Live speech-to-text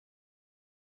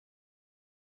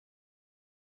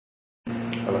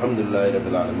Alhamdulillah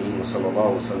Rabbil Alameen wa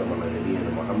sallallahu wa sallam ala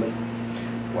nabiyyina Muhammad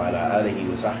wa ala alihi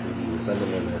wa sahbihi wa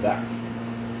sallam wa ba'd.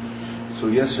 So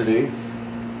yesterday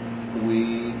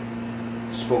we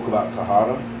spoke about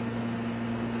Tahara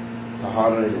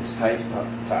and its types,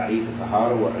 Ta'rif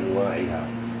Tahara wa Anwa'iha.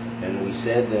 And we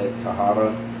said that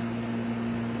Tahara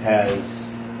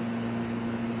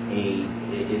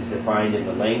is defined in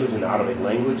the language, in the Arabic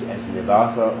language, as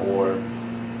nidafa, or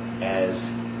as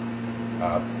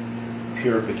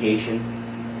purification,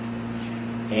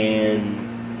 and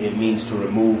it means to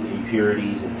remove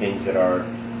impurities and things that are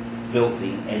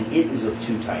filthy, and it is of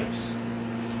two types,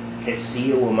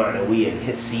 hissiya wa ma'nawiyya.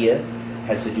 Hissiya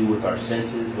has to do with our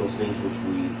senses, those things which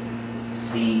we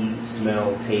see,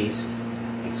 smell, taste,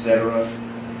 etc.,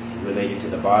 related to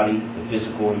the body, the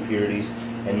physical impurities,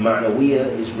 and ma'nawiyya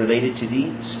is related to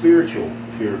the spiritual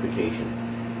purification.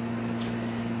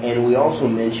 And we also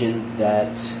mentioned that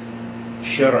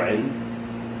shar'an,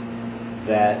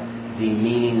 that the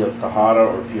meaning of tahara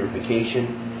or purification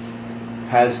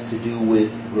has to do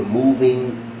with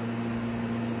removing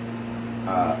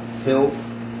filth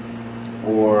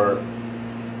or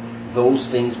those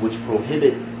things which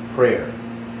prohibit prayer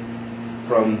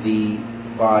from the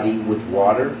body with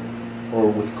water or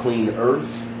with clean earth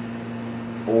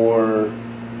or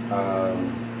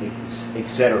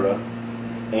etc.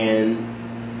 And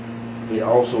it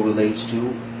also relates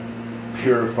to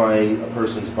purifying a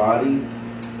person's body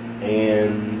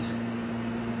and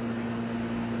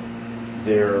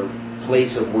their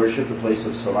place of worship, the place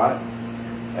of salat,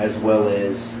 as well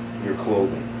as your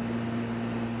clothing.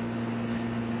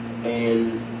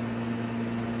 And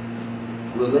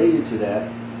related to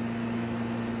that,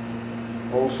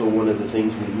 also one of the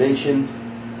things we mentioned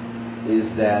is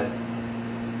that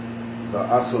the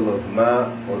asl of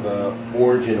ma, or the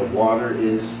origin of water,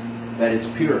 is that it's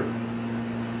pure.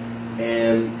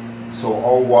 And so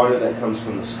all water that comes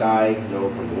from the sky,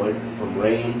 from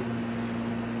rain,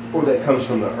 or that comes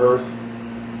from the earth,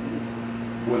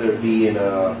 whether it be in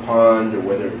a pond or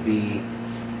whether it be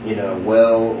in a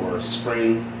well or a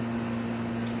spring,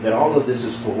 that all of this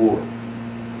is tuhur.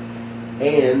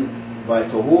 And by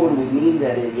tuhur we mean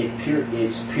that it's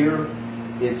pure,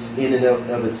 it's in and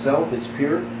of itself, it's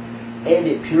pure, and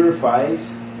it purifies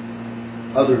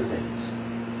other things.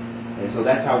 And so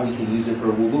that's how we can use it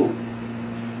for wudu.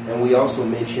 And we also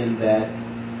mentioned that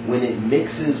when it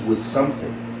mixes with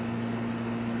something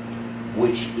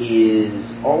which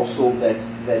is also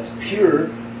that's pure,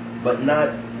 but not,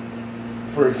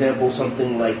 for example,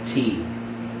 something like tea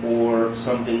or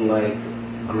something like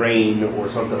grain or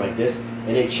something like this,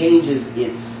 and it changes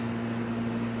its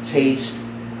taste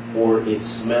or its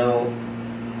smell,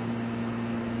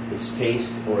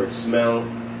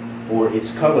 or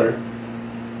its color,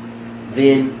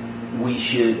 then we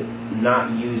should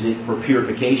not use it for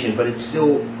purification, but it's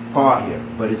still tahir,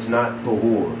 but it's not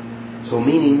tuhur. So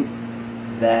meaning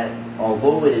that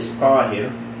although it is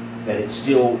tahir, that it's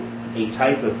still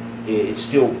it's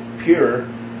still pure,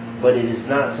 but it is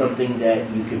not something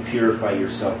that you can purify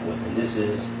yourself with. And this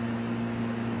is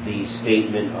the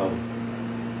statement of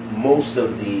most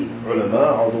of the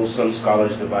ulama, although some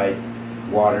scholars divide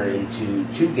water into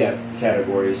two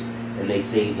categories, and they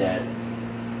say that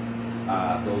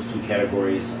those two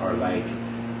categories are like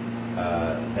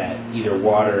that either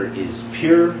water is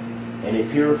pure and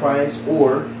it purifies,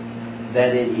 or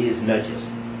that it is najis.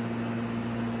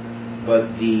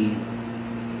 But the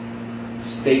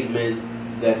statement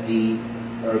that the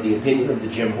opinion of the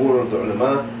jamhur of the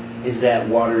ulama is that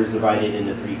water is divided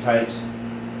into three types,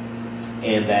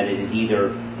 and that it is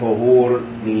either tuhur,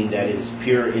 meaning that it is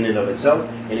pure in and of itself,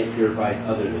 and it purifies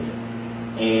other than it.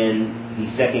 And the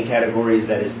second category is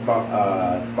that it's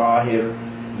tahir,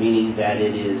 meaning that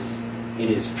it is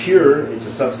pure, it's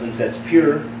a substance that's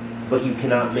pure, but you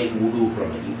cannot make wudu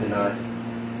from it. You cannot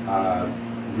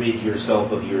rid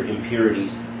yourself of your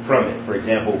impurities from it. For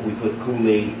example, if we put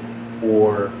Kool-Aid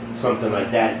or something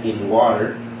like that in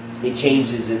water, it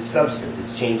changes its substance,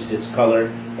 it's changed its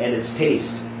color and its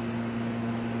taste,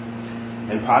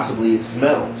 and possibly its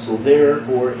smell. So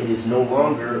therefore it is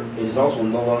also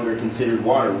no longer considered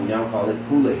water. We now call it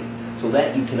Kool-Aid. So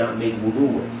that you cannot make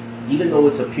wudu with. Even though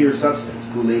it's a pure substance,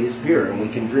 Kool-Aid is pure and we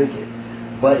can drink it.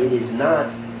 But it is not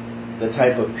the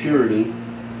type of purity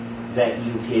that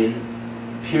you can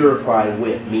purify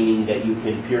with, meaning that you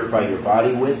can purify your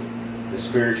body with, the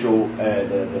spiritual,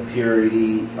 the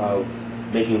purity of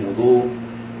making wudu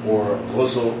or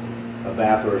ghusl, a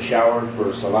bath or a shower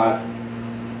for salat,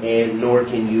 and nor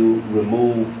can you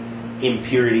remove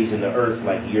impurities in the earth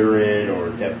like urine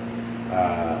or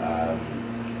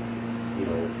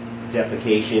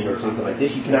defecation or something like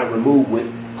this. You cannot remove with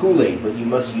Kool-Aid, but you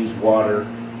must use water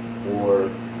or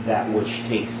that which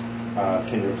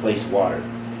can replace water.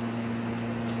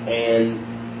 And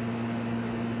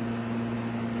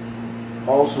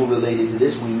also related to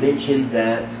this, we mentioned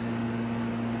that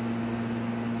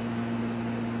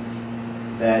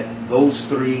those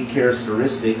three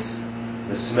characteristics,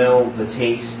 the smell, the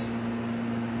taste,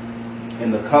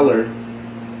 and the color,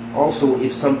 also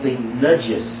if something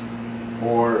najis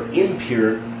or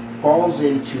impure falls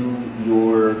into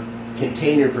your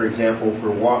container, for example,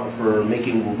 for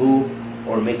making wudu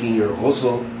or making your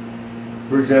ghusl,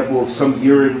 for example, if some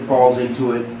urine falls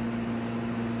into it,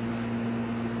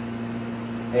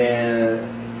 and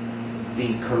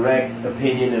the correct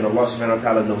opinion, and Allah subhanahu wa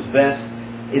ta'ala knows best,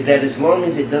 is that as long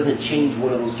as it doesn't change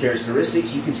one of those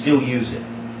characteristics, you can still use it,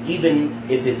 even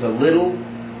if it's a little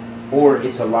or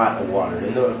it's a lot of water.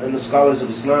 And the scholars of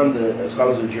Islam, the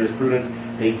scholars of jurisprudence,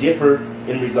 they differ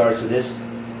in regards to this.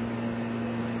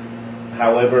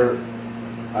 However,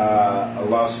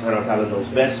 Allah subhanahu wa ta'ala knows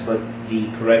best, but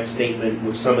the correct statement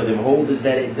which some of them hold is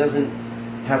that it doesn't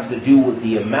have to do with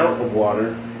the amount of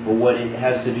water, but what it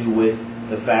has to do with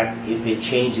the fact if it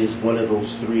changes one of those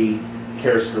three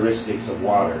characteristics of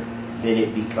water, then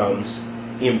it becomes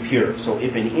impure. So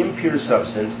if an impure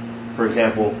substance, for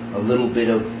example, a little bit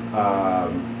of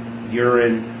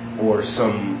urine or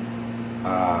some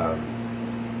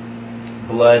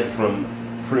blood from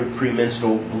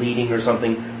premenstrual bleeding or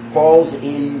something falls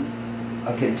in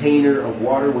a container of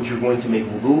water which you're going to make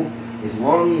wudu, as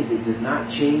long as it does not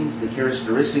change the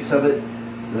characteristics of it,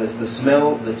 the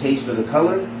smell, the taste, or the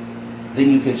color,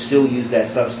 then you can still use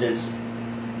that substance,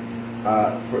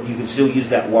 you can still use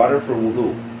that water for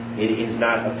wudu. It is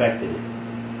not affected.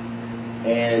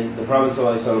 And the Prophet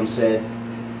ﷺ said,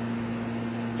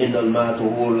 إِنَّ الْمَاءَ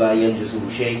طُهُورٌ لَا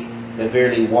يَنْجِسُهُ شَيْءٌ, that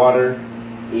verily water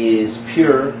is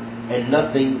pure and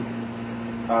nothing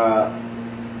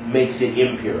makes it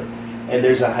impure. And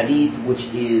there's a hadith which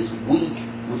is weak,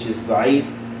 which is da'if,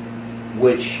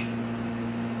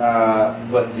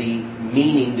 but the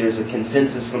meaning, there's a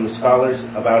consensus from the scholars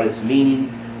about its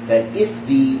meaning, that if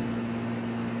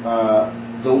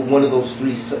one of those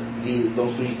three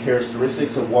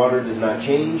characteristics of water does not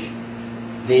change,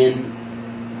 then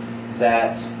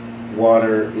that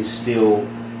water is still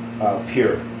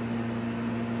pure.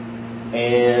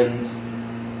 And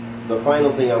the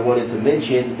final thing I wanted to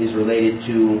mention is related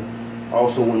to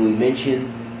also when we mention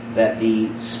that the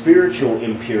spiritual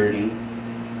impurity,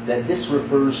 that this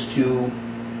refers to,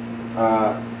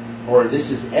 or this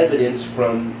is evidence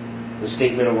from the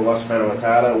statement of Allah subhanahu wa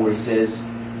ta'ala where He says,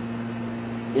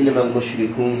 إِنَّمَا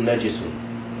الْمُشْرِكُونَ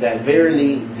نَجِسٌ, that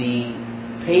verily the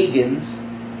pagans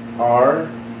are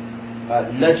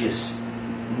najis,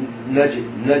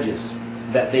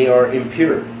 that they are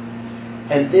impure.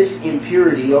 And this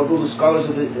impurity, although the scholars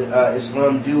of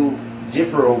Islam do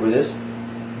differ over this,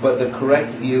 but the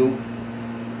correct view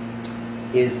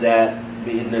is that,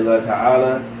 bi'idhnillah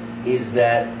ta'ala, is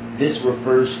that this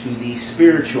refers to the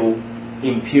spiritual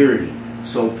impurity.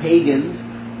 So pagans,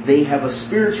 they have a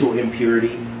spiritual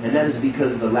impurity, and that is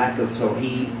because of the lack of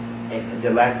tawheed, the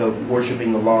lack of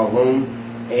worshiping Allah alone,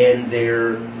 and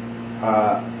their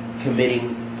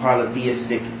committing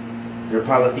their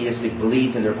polytheistic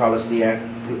belief and their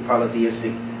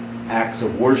polytheistic acts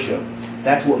of worship.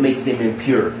 That's what makes them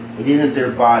impure. It isn't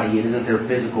their body, it isn't their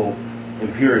physical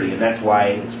impurity, and that's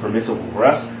why it's permissible for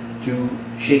us to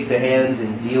shake the hands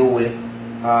and deal with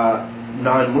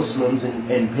non-Muslims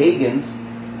and pagans,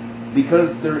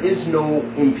 because there is no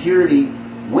impurity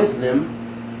with them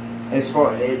as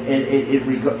far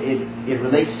it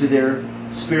relates to their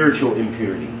spiritual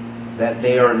impurity, that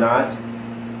they are not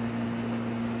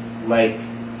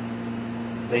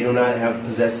they do not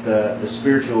possess the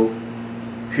spiritual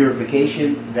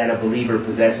purification that a believer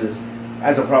possesses,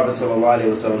 as the Prophet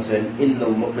ﷺ said, إِنَّ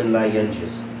الْمُؤْمِنَ لَا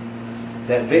يَنْجِسُ,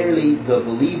 that verily the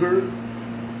believer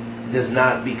does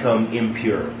not become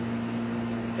impure.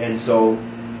 And so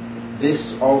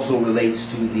this also relates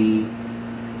to the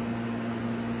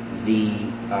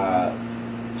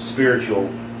spiritual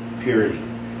purity.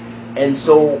 And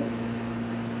so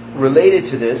related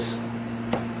to this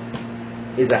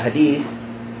is a hadith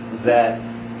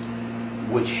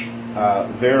which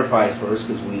verifies for us,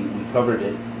 because we covered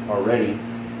it already,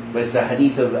 but it's the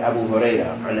hadith of Abu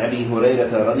Huraira. عن أبي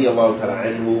هريرة رضي الله تعالى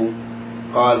عنه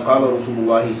قال رسول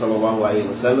الله صلى الله عليه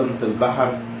وسلم في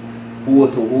البحر هو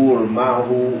طهور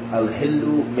معه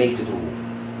الحل ميتته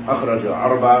أخرج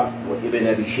 4 وابن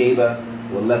أبي شيبة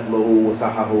واللفظ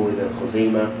وصححه ابن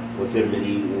خزيمة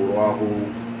والترمذي ورواه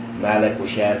مالك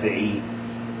وشافعي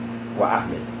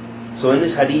وأحمد. So in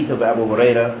this hadith of Abu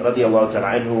Huraira radiallahu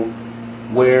ta'ala anhu,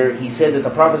 where he said that the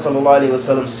Prophet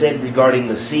ﷺ said regarding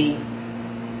the sea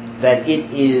that it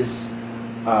is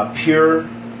pure,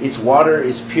 its water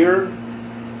is pure,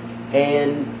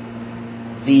 and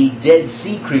the Dead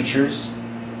Sea creatures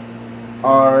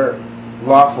are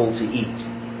lawful to eat.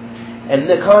 And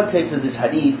the context of this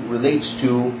hadith relates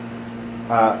to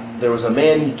there was a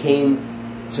man, he came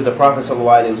to the Prophet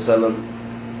ﷺ.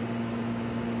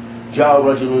 جاء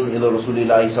رجل إلى رسول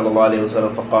الله صلى الله عليه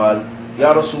وسلم فقال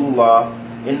يا رسول الله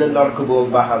إننا نركب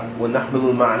البحر ونحمل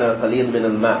المعنى قليل من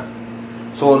الماء.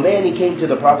 So a man, he came to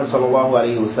the Prophet sallallahu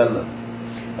alaihi wasallam,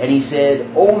 and he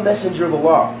said, O Messenger of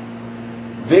Allah,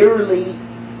 verily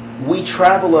we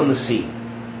travel on the sea.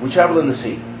 We travel in the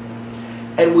sea,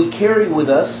 and we carry with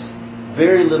us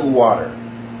very little water.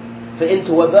 فإن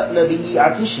توضأنا به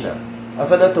عطشنا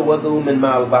أفنتوضأ من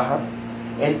ماء البحر.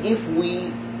 And if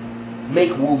we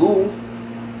make wudu,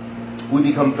 we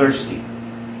become thirsty.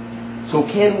 So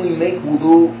can we make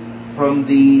wudu from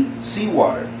the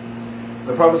seawater?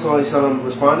 The Prophet ﷺ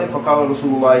responded, فَقَالَ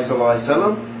رَسُولُ اللَّهِ صَلَّى اللَّهُ عَلَيْهِ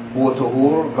وسلم هُوَ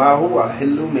طَهُورٌ مَاهُ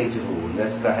وَأَحِلُّ مَيْتَهُ. And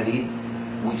that's the hadith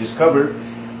we just covered.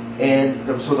 And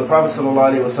so the Prophet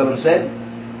ﷺ said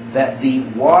that the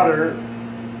water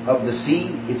of the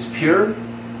sea, it's pure,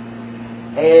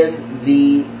 and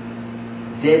the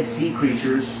Dead Sea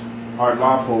creatures are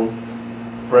lawful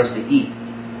for us to eat.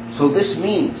 So this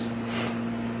means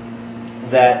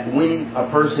that when a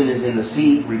person is in the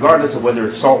sea, regardless of whether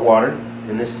it's salt water,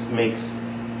 and this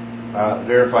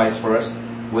verifies for us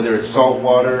whether it's salt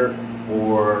water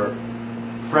or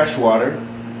fresh water,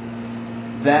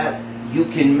 that you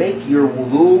can make your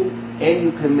wudu and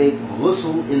you can make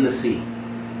ghusl in the sea.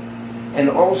 And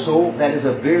also, that is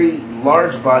a very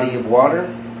large body of water,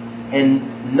 and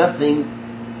nothing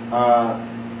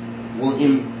will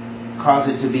cause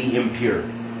it to be impure.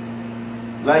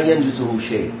 La yanjisuhu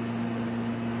shay.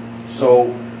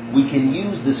 So we can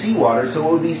use the seawater, so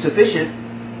it would be sufficient,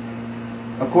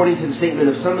 according to the statement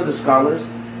of some of the scholars,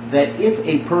 that if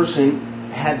a person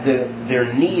had their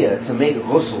niyyah to make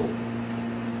ghusl,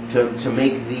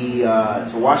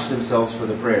 to wash themselves for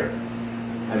the prayer,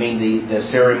 I mean the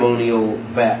ceremonial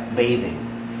bathing,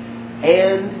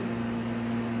 and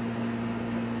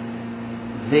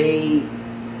they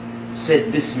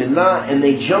said Bismillah and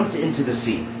they jumped into the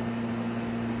sea.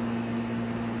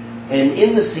 And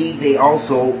in the sea they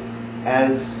also,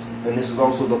 and this is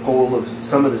also the goal of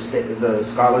some of the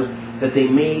scholars, that they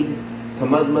made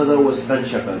tamadmada wa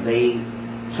stanshaka. They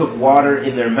took water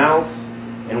in their mouth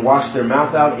and washed their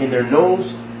mouth out in their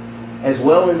nose as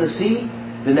well in the sea.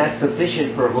 Then that's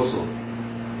sufficient for ghusl.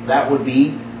 That would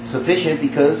be sufficient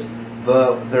because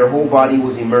their whole body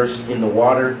was immersed in the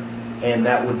water, and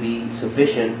that would be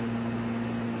sufficient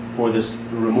for this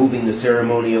removing the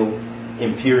ceremonial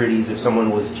impurities if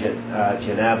someone was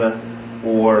janaba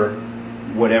or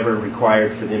whatever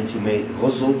required for them to make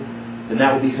ghusl. Then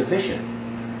that would be sufficient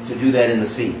to do that in the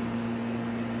sea,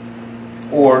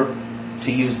 or to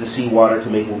use the sea water to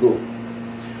make wudu.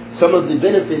 Some of the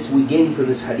benefits we gain from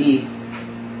this hadith,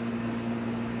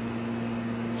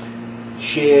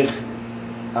 Sheikh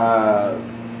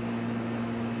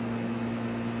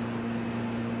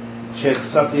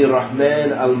Safi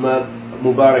Rahman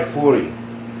al-Mubarak Furi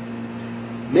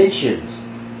mentions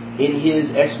in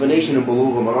his explanation of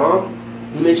Bulugh al-Maram,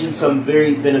 he mentions some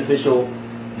very beneficial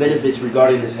benefits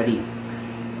regarding this hadith.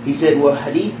 He said,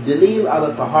 وَحَدِيث دليل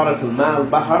على طهارة الماء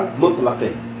البحر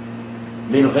مطلق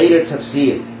من غير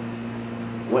تفسير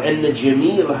وأن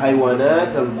جميع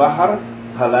حيوانات البحر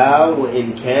halal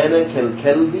وإن كان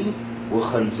كالكلب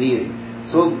والخنزير.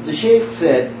 So the Shaykh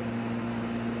said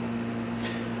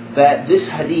that this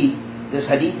hadith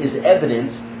is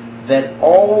evidence that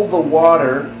all the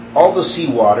water, all the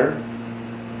seawater,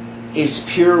 is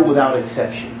pure without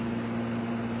exception.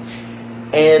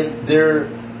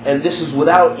 And this is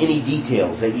without any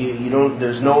details. That you don't,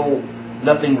 there's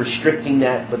nothing restricting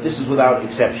that, but this is without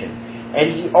exception.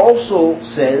 And he also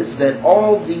says that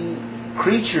all the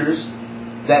creatures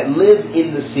that live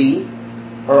in the sea,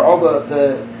 or all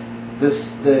the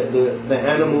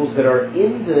animals that are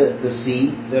in the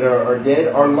sea that are dead,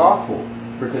 are lawful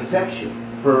for conception,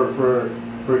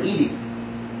 for eating.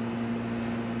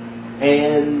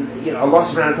 And Allah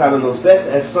subhanahu wa ta'ala knows best,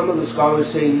 as some of the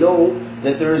scholars say no,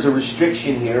 that there is a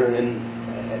restriction here, and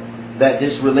that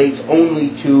this relates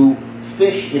only to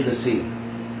fish in the sea.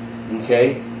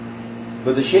 Okay?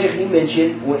 But the Shaykh, he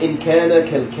mentioned وَإِنْ كَانَ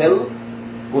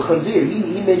كَالْكَلْبِ وَخَنْزِيرٍ.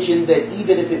 He mentioned that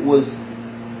even if it was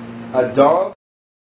a dog